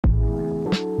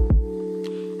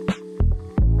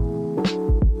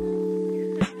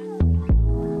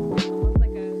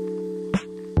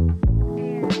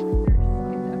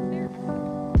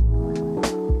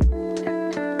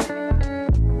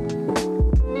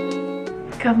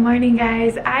Good morning,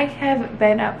 guys. I have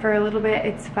been up for a little bit.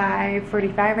 It's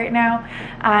 5:45 right now.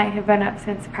 I have been up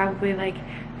since probably like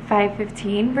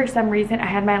 5:15. For some reason, I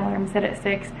had my alarm set at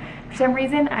 6. For some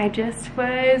reason, I just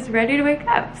was ready to wake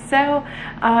up. So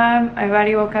my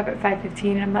body woke up at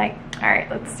 5:15 and I'm like, all right,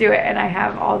 let's do it. And I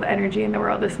have all the energy in the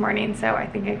world this morning. So I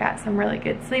think I got some really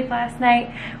good sleep last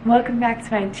night. Welcome back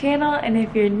to my channel. And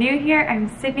if you're new here, I'm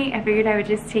Sydney. I figured I would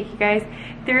just take you guys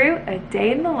through a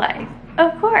day in the life.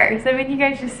 Of course. I mean, you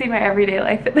guys just see my everyday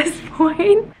life at this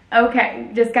point. Okay,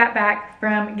 just got back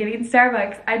from getting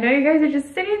Starbucks. I know you guys are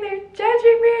just sitting there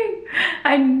judging me.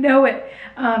 I know it.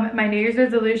 My New Year's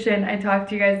resolution, I talked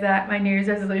to you guys that my New Year's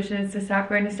resolution is to stop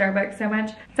going to Starbucks so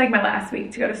much. It's like my last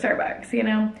week to go to Starbucks, you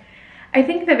know? I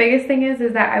think the biggest thing is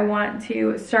that I want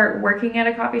to start working at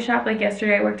a coffee shop. Like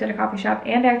yesterday I worked at a coffee shop,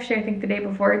 and actually I think the day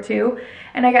before too,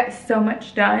 and I got so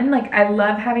much done. Like, I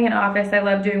love having an office, I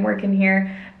love doing work in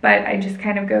here, but I just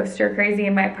kind of go stir crazy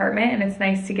in my apartment, and it's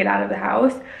nice to get out of the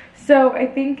house. So I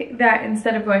think that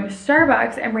instead of going to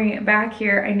Starbucks and bringing it back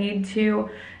here, I need to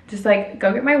just like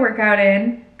go get my workout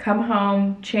in, come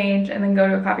home, change, and then go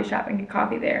to a coffee shop and get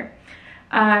coffee there.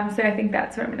 So I think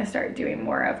that's what I'm gonna start doing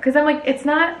more of, because I'm like, it's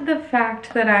not the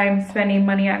fact that I'm spending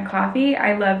money on coffee.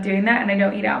 I love doing that and I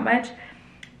don't eat out much.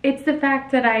 It's the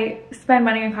fact that I spend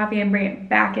money on coffee and bring it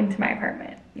back into my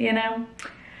apartment, you know?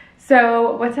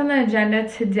 So what's on the agenda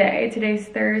today? Today's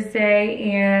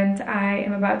Thursday and I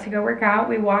am about to go work out.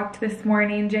 We walked this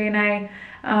morning. Jay and I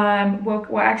I woke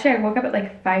up at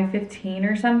like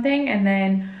 5:15 or something, and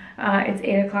then it's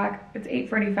 8 o'clock, it's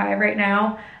 8:45 right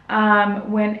now.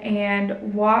 Went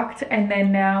and walked, and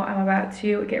then now I'm about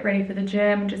to get ready for the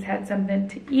gym. Just had something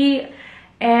to eat.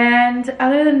 And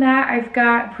other than that, I've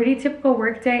got pretty typical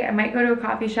work day. I might go to a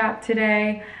coffee shop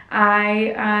today.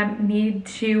 I need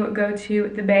to go to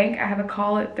the bank. I have a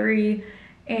call at 3,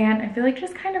 and I feel like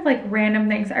just kind of like random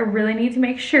things. I really need to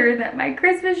make sure that my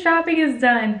Christmas shopping is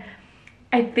done.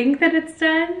 I think that it's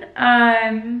done.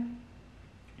 I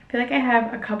feel like I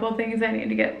have a couple things I need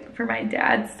to get for my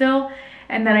dad still,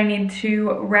 and then I need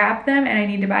to wrap them, and I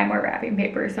need to buy more wrapping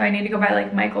paper. So I need to go buy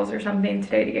like Michael's or something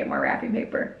today to get more wrapping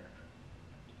paper.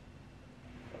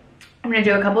 I'm gonna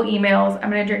do a couple emails, I'm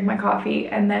gonna drink my coffee,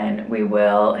 and then we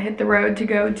will hit the road to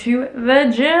go to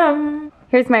the gym.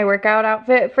 Here's my workout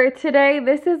outfit for today.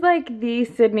 This is like the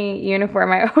Sydney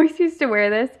uniform. I always used to wear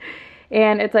this,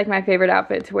 and it's like my favorite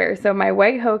outfit to wear. So my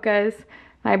white Hokas,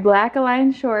 my black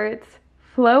Align shorts,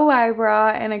 flow Y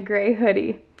bra, and a gray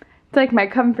hoodie. It's like my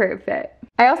comfort fit.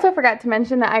 I also forgot to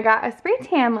mention that I got a spray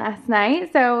tan last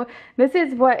night. So this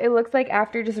is what it looks like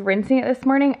after just rinsing it this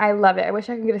morning. I love it. I wish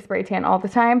I could get a spray tan all the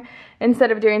time instead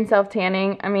of doing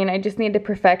self-tanning. I mean, I just need to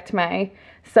perfect my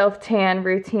self-tan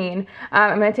routine.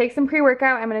 I'm gonna take some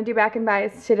pre-workout. I'm gonna do back and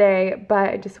buys today, but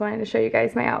I just wanted to show you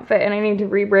guys my outfit, and I need to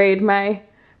re-braid my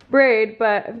braid,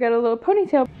 but I've got a little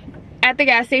ponytail. At the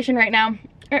gas station right now.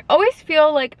 I always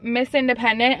feel like Miss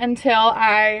Independent until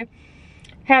I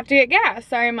have to get gas.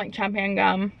 Sorry, I'm like chomping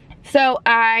gum. So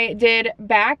I did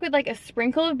back with like a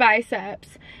sprinkle of biceps,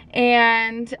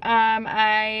 and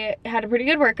I had a pretty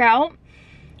good workout.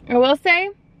 I will say,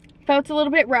 felt a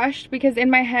little bit rushed because in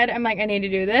my head I'm like, I need to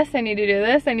do this, I need to do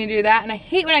this, I need to do that, and I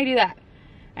hate when I do that.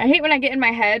 I hate when I get in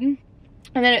my head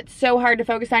and then it's so hard to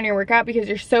focus on your workout because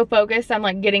you're so focused on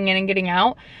like getting in and getting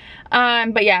out.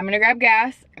 But yeah, I'm gonna grab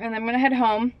gas and then I'm gonna head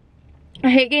home. I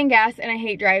hate getting gas and I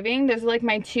hate driving. Those are like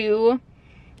my two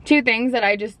things that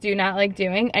I just do not like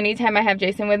doing. Anytime I have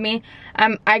Jason with me,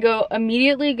 I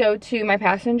immediately go to my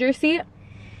passenger seat.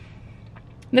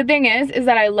 The thing is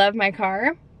that I love my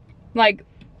car. Like,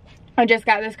 I just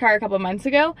got this car a couple months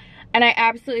ago, and I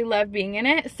absolutely love being in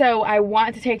it. So I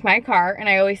want to take my car, and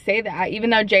I always say that, even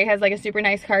though Jay has like a super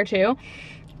nice car too.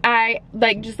 I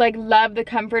just love the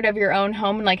comfort of your own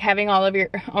home and like having all of your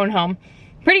own home,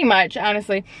 pretty much,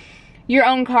 honestly, your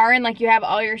own car, and like you have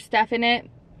all your stuff in it.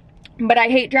 But I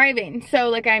hate driving, so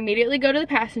like I immediately go to the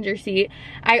passenger seat.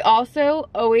 I also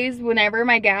always, whenever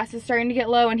my gas is starting to get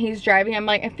low and he's driving, I'm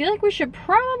like, I feel like we should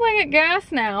probably get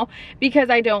gas now,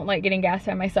 because I don't like getting gas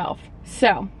by myself.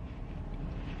 So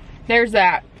there's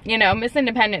that, you know, Miss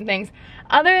Independent things.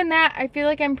 Other than that, I feel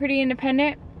like I'm pretty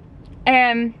independent,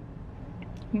 and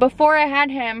before I had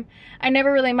him, I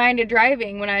never really minded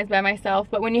driving when I was by myself,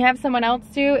 but when you have someone else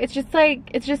do, it's just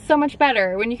like, it's just so much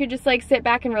better when you could just like sit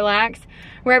back and relax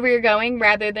wherever you're going,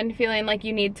 rather than feeling like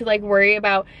you need to like worry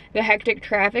about the hectic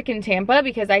traffic in Tampa,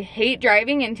 because I hate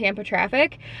driving in Tampa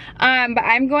traffic. But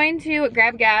I'm going to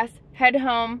grab gas, head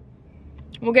home.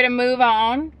 We'll get a move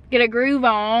on, get a groove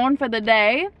on for the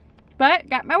day. but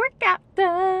got my workout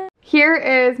done. Here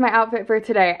is my outfit for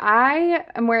today. I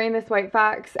am wearing this White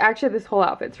Fox. Actually, this whole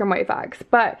outfit's from White Fox,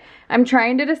 but I'm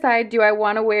trying to decide, do I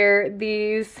want to wear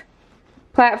these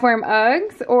platform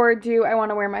Uggs or do I want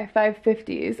to wear my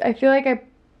 550s? I feel like I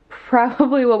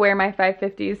probably will wear my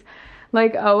 550s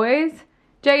like always.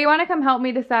 Jay, you want to come help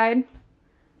me decide?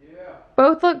 Yeah.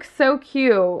 Both look so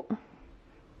cute.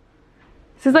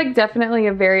 This is like definitely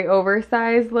a very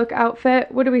oversized look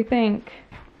outfit. What do we think?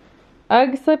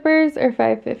 Ugg slippers or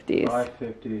 550s?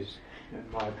 550s,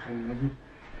 in my opinion.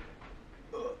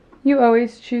 You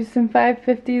always choose some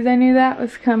 550s. I knew that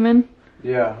was coming.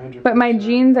 Yeah, 100%. But my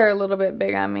jeans are a little bit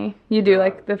big on me. You do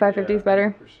like the 550s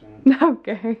better? 100%.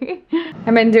 Okay.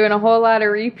 I've been doing a whole lot of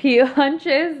repeat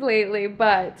lunches lately,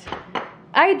 but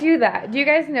I do that. Do you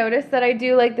guys notice that I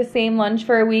do like the same lunch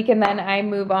for a week and then I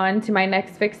move on to my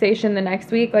next fixation the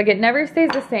next week? Like it never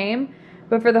stays the same,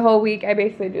 but for the whole week I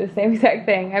basically do the same exact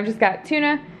thing. I've just got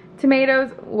tuna,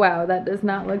 tomatoes, wow, that does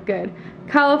not look good,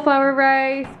 cauliflower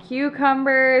rice,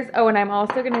 cucumbers. Oh, and I'm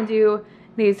also gonna do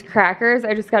these crackers.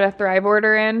 I just got a Thrive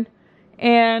order in,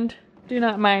 and do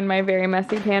not mind my very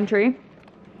messy pantry.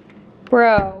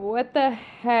 Bro, what the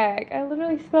heck? I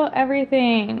literally spilled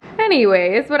everything.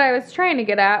 Anyways, what I was trying to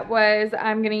get at was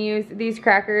I'm gonna use these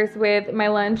crackers with my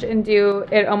lunch and do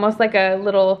it almost like a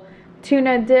little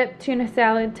tuna dip, tuna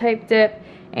salad type dip,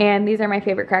 and these are my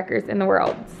favorite crackers in the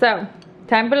world. So,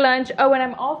 time for lunch. Oh, and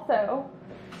I'm also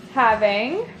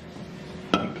having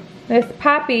this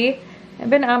Poppy. I've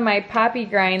been on my Poppy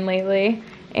grind lately,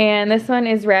 and this one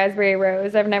is raspberry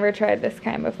rose. I've never tried this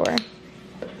kind before.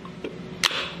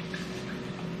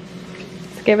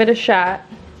 Let's give it a shot.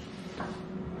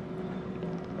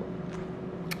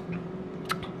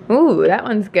 Ooh, that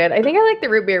one's good. I think I like the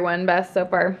root beer one best so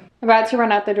far. About to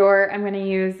run out the door. I'm gonna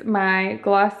use my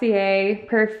Glossier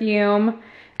perfume.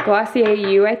 Glossier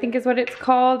U, I think is what it's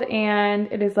called, and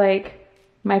it is like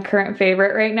my current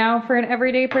favorite right now for an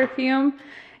everyday perfume.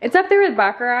 It's up there with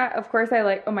Baccarat. Of course I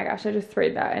like, oh my gosh, I just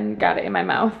sprayed that and got it in my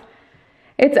mouth.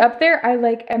 It's up there. I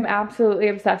like am absolutely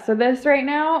obsessed with this right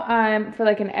now. For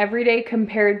like an everyday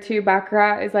compared to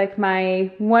Baccarat is like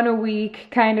my one a week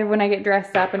kind of when I get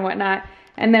dressed up and whatnot.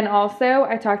 And then also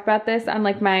I talked about this on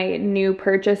like my new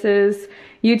purchases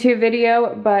YouTube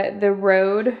video, but the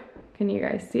Rhode, can you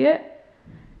guys see it?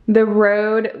 The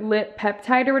Rhode Lip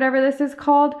Peptide or whatever this is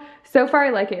called. So far I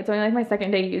like it. It's only like my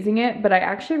second day using it, but I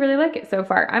actually really like it so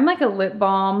far. I'm like a lip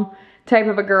balm type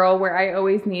of a girl where I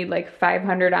always need like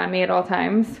 500 on me at all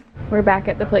times. We're back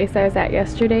at the place I was at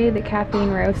yesterday, the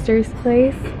Caffeine Roasters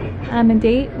place, on a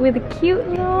date with a cute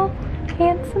little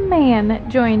handsome man that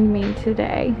joined me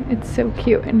today. It's so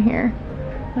cute in here.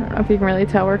 I don't know if you can really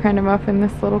tell, we're kind of off in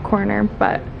this little corner,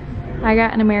 but I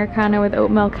got an Americano with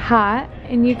oat milk hot,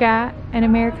 and you got an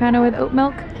Americano with oat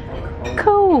milk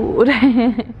cold.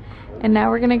 And now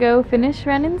we're gonna go finish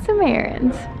running some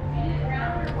errands.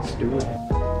 Let's do it.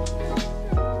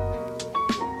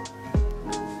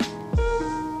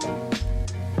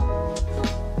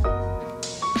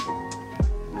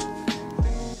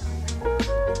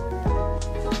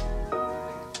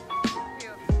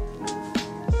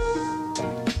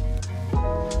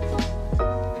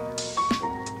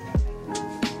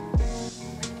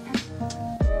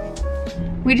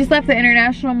 We just left the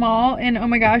International Mall, and oh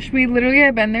my gosh, we literally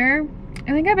have been there,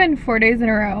 I think I've been 4 days in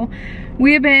a row.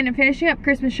 We have been finishing up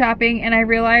Christmas shopping, and I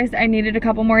realized I needed a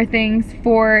couple more things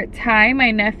for Ty,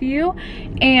 my nephew,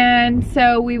 and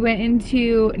so we went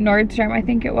into Nordstrom, I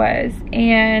think it was,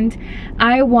 and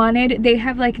they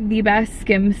have like the best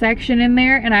Skims section in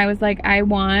there, and I was like, I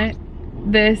want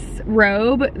this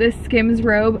robe, this Skims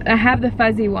robe. I have the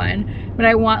fuzzy one, but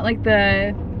I want like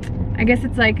the, I guess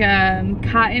it's like a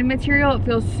cotton material. It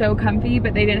feels so comfy,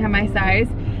 but they didn't have my size.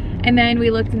 And then we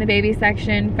looked in the baby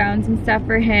section, found some stuff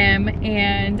for him,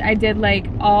 and I did like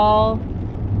all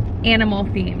animal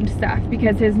themed stuff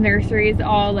because his nursery is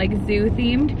all like zoo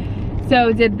themed.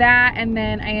 So did that, and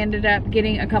then I ended up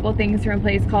getting a couple things from a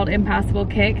place called Impossible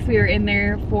Kicks. We were in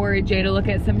there for Jay to look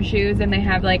at some shoes, and they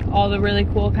have like all the really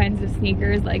cool kinds of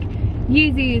sneakers like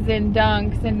Yeezys and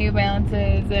Dunks and New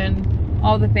Balances and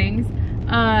all the things.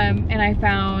 And I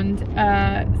found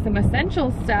some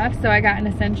essentials stuff, so I got an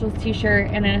essentials t-shirt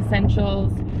and an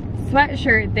essentials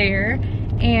sweatshirt there,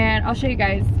 and I'll show you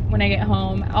guys when I get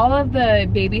home. All of the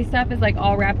baby stuff is like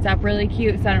all wrapped up really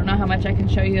cute, so I don't know how much I can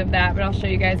show you of that, but I'll show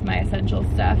you guys my essentials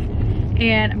stuff.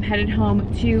 And I'm headed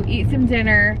home to eat some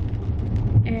dinner,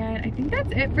 and I think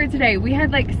that's it for today. We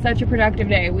had like such a productive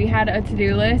day. We had a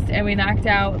to-do list and we knocked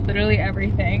out literally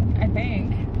everything, I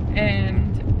think,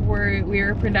 and we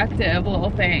were productive little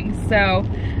things. So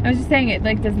I was just saying, it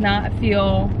like does not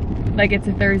feel like it's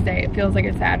a Thursday. It feels like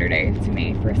a Saturday to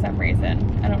me for some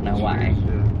reason. I don't know why.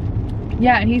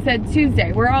 Yeah, and he said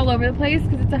Tuesday. We're all over the place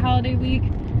because it's a holiday week.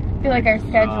 I feel like our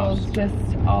schedule's just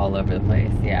all over the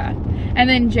place, yeah. And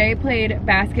then Jay played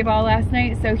basketball last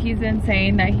night, so he's been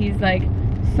saying that he's like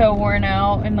so worn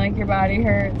out and like your body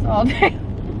hurts all day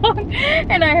long.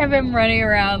 And I have him running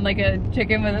around like a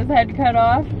chicken with his head cut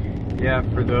off. Yeah,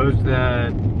 for those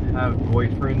that have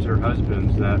boyfriends or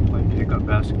husbands that play pickup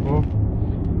basketball,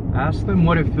 ask them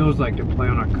what it feels like to play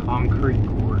on a concrete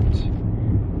court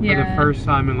for the first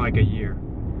time in like a year.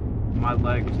 My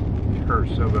legs hurt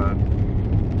so bad.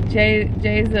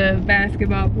 Jay's a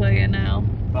basketball player now.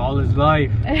 All his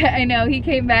life. I know, he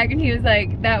came back and he was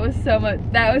like, that was so much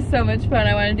fun.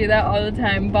 I want to do that all the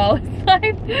time. Ball is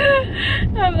life.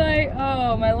 I'm like,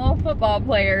 oh, my little football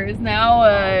player is now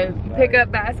a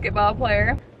pickup basketball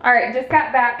player. All right, just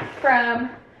got back from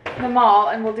the mall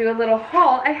and we'll do a little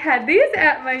haul. I had these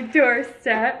at my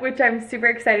doorstep, which I'm super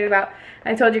excited about.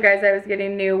 I told you guys I was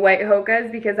getting new white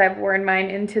Hokas because I've worn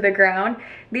mine into the ground.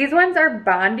 These ones are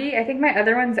Bondi. I think my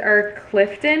other ones are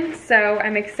Clifton, so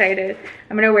I'm excited.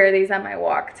 I'm gonna wear these on my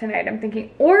walk tonight, I'm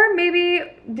thinking. Or maybe,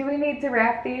 do we need to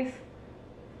wrap these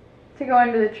to go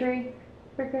under the tree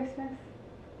for Christmas?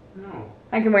 No.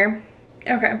 I can wear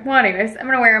them. Okay, well anyways, I'm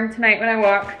gonna wear them tonight when I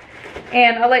walk.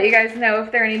 And I'll let you guys know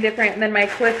if they're any different than my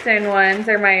Clifton ones,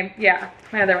 or my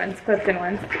other ones, Clifton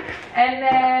ones. And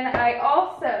then I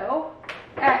also,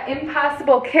 at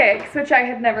Impossible Kicks, which I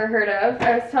had never heard of,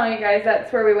 I was telling you guys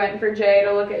that's where we went for Jay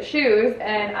to look at shoes,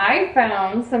 and I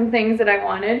found some things that I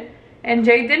wanted, and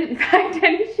Jay didn't find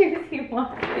any shoes he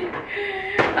wanted.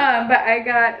 But I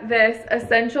got this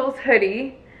Essentials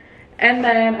hoodie. And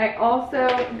then I also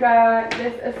got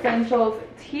this Essentials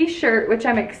t-shirt, which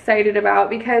I'm excited about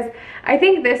because I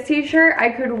think this t-shirt I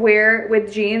could wear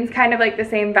with jeans, kind of like the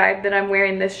same vibe that I'm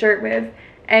wearing this shirt with,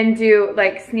 and do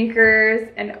like sneakers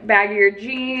and baggier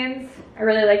jeans. I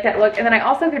really like that look. And then I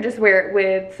also could just wear it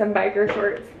with some biker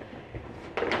shorts.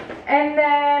 And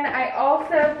then I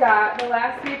also got, the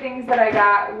last few things that I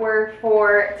got were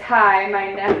for Ty,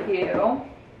 my nephew.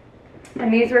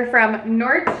 And these were from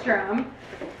Nordstrom.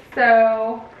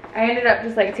 So I ended up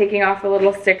just like taking off the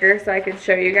little sticker so I could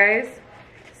show you guys.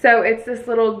 So it's this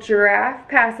little giraffe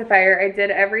pacifier. I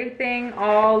did everything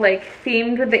all like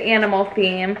themed with the animal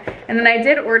theme. And then I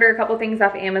did order a couple things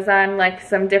off Amazon, like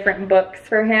some different books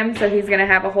for him. So he's gonna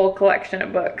have a whole collection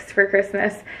of books for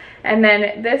Christmas. And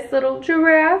then this little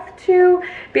giraffe too.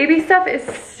 Baby stuff is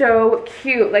so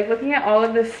cute. Like looking at all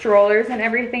of the strollers and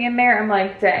everything in there, I'm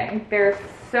like, dang, there's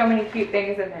so many cute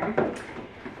things in there.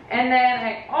 And then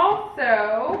I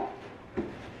also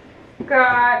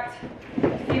got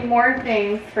a few more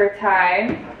things for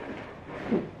Ty.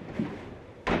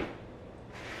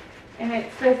 And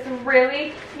it's this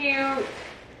really cute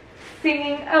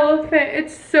singing elephant.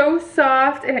 It's so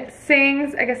soft and it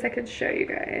sings. I guess I could show you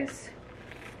guys.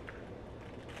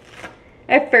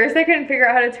 At first I couldn't figure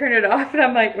out how to turn it off and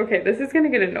I'm like, okay, this is gonna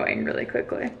get annoying really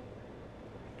quickly.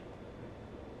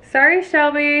 Sorry,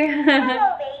 Shelby.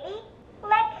 Hello, baby.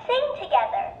 Let's sing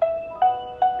together.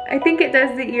 I think it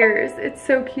does the ears. It's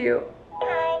so cute.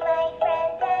 Hi, my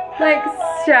friends, and Like,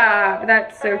 stop.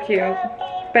 That's so cute.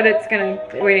 But it's gonna,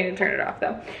 we need to turn it off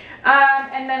though.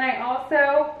 And then I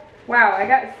also, wow, I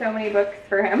got so many books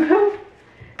for him.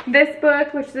 This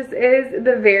book, which this is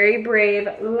The Very Brave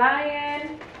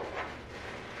Lion.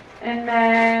 And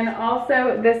then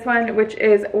also this one, which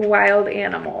is Wild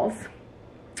Animals.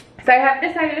 So I haven't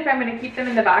decided if I'm gonna keep them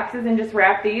in the boxes and just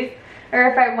wrap these, or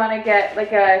if I want to get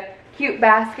like a cute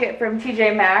basket from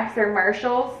TJ Maxx or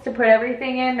Marshall's to put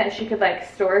everything in that she could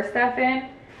like store stuff in.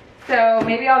 So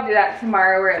maybe I'll do that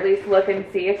tomorrow, or at least look and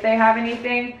see if they have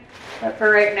anything. But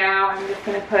for right now, I'm just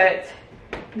gonna put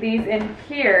these in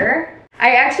here.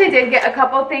 I actually did get a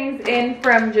couple things in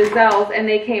from Giselle's and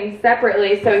they came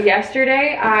separately. So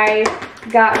yesterday I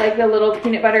got like the little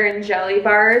peanut butter and jelly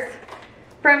bars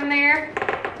from there.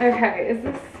 Okay, is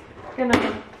this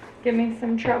gonna give me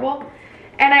some trouble?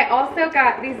 And I also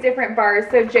got these different bars.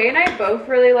 So Jay and I both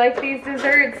really like these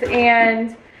desserts,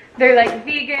 and they're like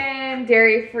vegan,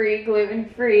 dairy-free,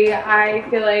 gluten-free. I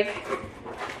feel like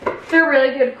they're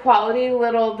really good quality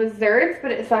little desserts,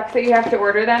 but it sucks that you have to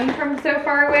order them from so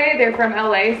far away. They're from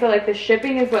LA, so like the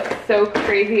shipping is what's so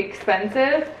crazy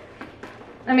expensive.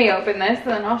 Let me open this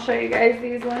and then I'll show you guys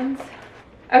these ones.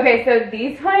 Okay, so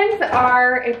these ones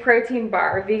are a protein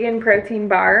bar, vegan protein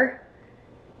bar.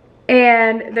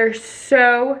 And they're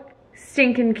so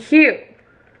stinking cute.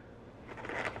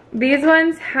 These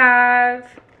ones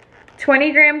have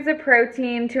 20 grams of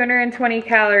protein, 220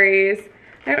 calories.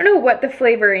 I don't know what the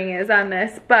flavoring is on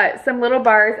this, but some little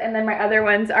bars, and then my other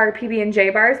ones are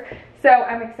PB&J bars. So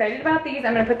I'm excited about these.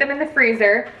 I'm gonna put them in the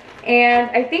freezer,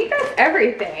 and I think that's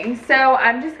everything. So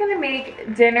I'm just gonna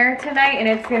make dinner tonight, and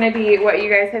it's gonna be what you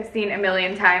guys have seen a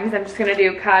million times. I'm just gonna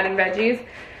do cod and veggies.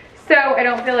 So I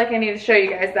don't feel like I need to show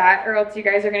you guys that, or else you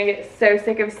guys are gonna get so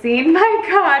sick of seeing my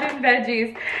cod and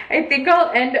veggies. I think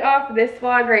I'll end off this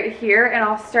vlog right here, and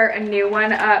I'll start a new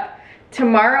one up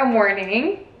tomorrow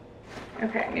morning.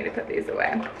 Okay, I need to put these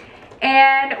away.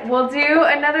 And we'll do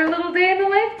another little day in the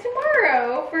life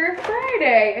tomorrow for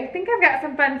Friday. I think I've got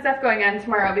some fun stuff going on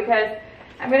tomorrow because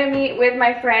I'm gonna meet with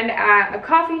my friend at a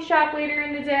coffee shop later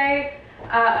in the day,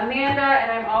 Amanda,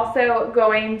 and I'm also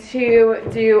going to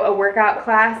do a workout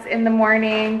class in the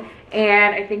morning,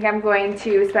 and I think I'm going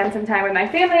to spend some time with my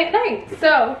family at night.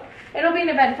 So it'll be an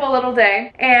eventful little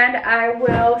day, and I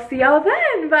will see y'all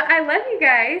then. But I love you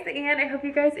guys, and I hope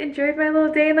you guys enjoyed my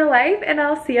little day in the life, and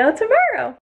I'll see y'all tomorrow.